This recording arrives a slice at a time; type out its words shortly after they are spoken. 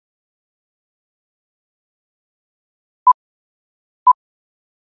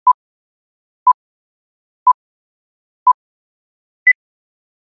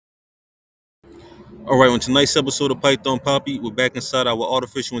All right, on tonight's episode of Python Papi, we're back inside our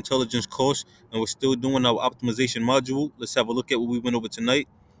artificial intelligence course, and we're still doing our optimization module. Let's have a look at what we went over tonight.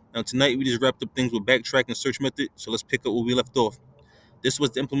 Now, tonight we just wrapped up things with backtrack and search method, so let's pick up where we left off. This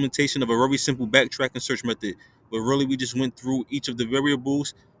was the implementation of a very simple backtrack and search method, where really we just went through each of the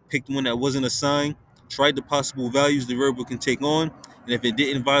variables, picked one that wasn't assigned, tried the possible values the variable can take on, and if it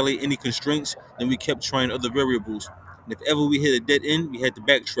didn't violate any constraints, then we kept trying other variables. And if ever we hit a dead end, we had to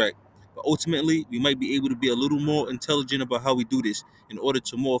backtrack. But ultimately, we might be able to be a little more intelligent about how we do this in order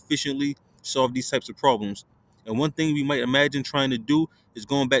to more efficiently solve these types of problems. And one thing we might imagine trying to do is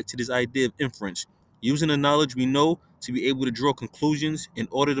going back to this idea of inference, using the knowledge we know to be able to draw conclusions in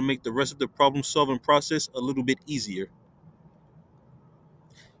order to make the rest of the problem solving process a little bit easier.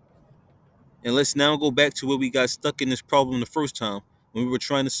 And let's now go back to where we got stuck in this problem the first time. When we were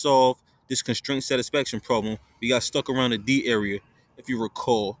trying to solve this constraint satisfaction problem, we got stuck around the D area. If you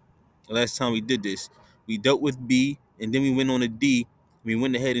recall, the last time we did this, we dealt with B and then we went on to D. We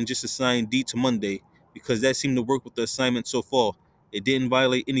went ahead and just assigned D to Monday because that seemed to work with the assignment so far. It didn't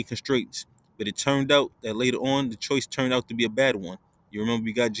violate any constraints, but it turned out that later on the choice turned out to be a bad one. You remember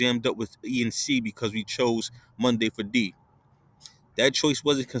we got jammed up with E and C because we chose Monday for D. That choice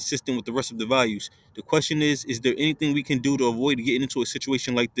wasn't consistent with the rest of the values. The question is there anything we can do to avoid getting into a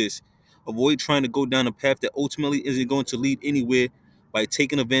situation like this? Avoid trying to go down a path that ultimately isn't going to lead anywhere by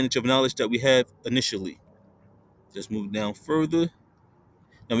taking advantage of knowledge that we have initially. Let's move down further.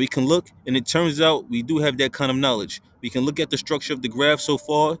 Now we can look, and it turns out we do have that kind of knowledge. We can look at the structure of the graph so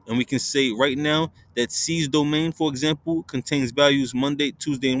far, and we can say right now that C's domain, for example, contains values Monday,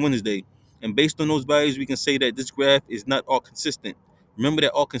 Tuesday, and Wednesday. And based on those values, we can say that this graph is not all consistent. Remember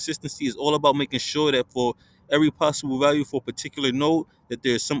that all consistency is all about making sure that for every possible value for a particular node, that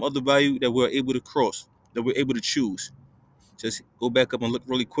there's some other value that we're able to cross, that we're able to choose. Just go back up and look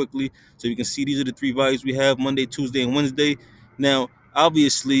really quickly so you can see these are the three values we have: Monday, Tuesday, and Wednesday. Now,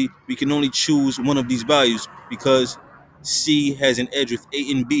 obviously, we can only choose one of these values because C has an edge with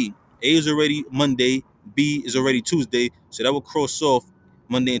A and B. A is already Monday, B is already Tuesday, so that will cross off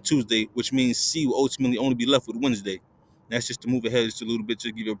Monday and Tuesday, which means C will ultimately only be left with Wednesday. That's just to move ahead just a little bit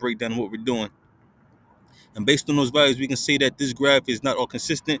to give you a breakdown of what we're doing. And based on those values, we can say that this graph is not all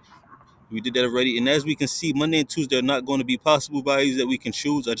consistent. We did that already. And as we can see, Monday and Tuesday are not going to be possible values that we can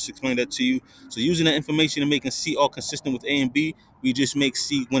choose. I just explained that to you. So using that information and making C all consistent with A and B, we just make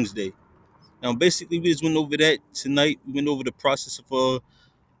C Wednesday. Now, basically, we just went over that tonight. We went over the process of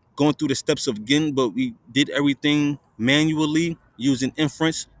going through the steps of again, but we did everything manually using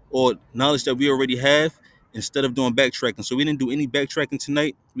inference or knowledge that we already have instead of doing backtracking. So we didn't do any backtracking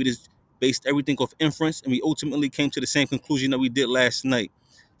tonight. We just based everything off inference, and we ultimately came to the same conclusion that we did last night.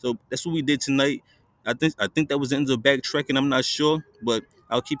 So that's what we did tonight. I think that was the end of backtracking. I'm not sure, but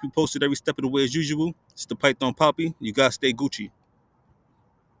I'll keep you posted every step of the way as usual. It's the Python Papi. You guys stay Gucci.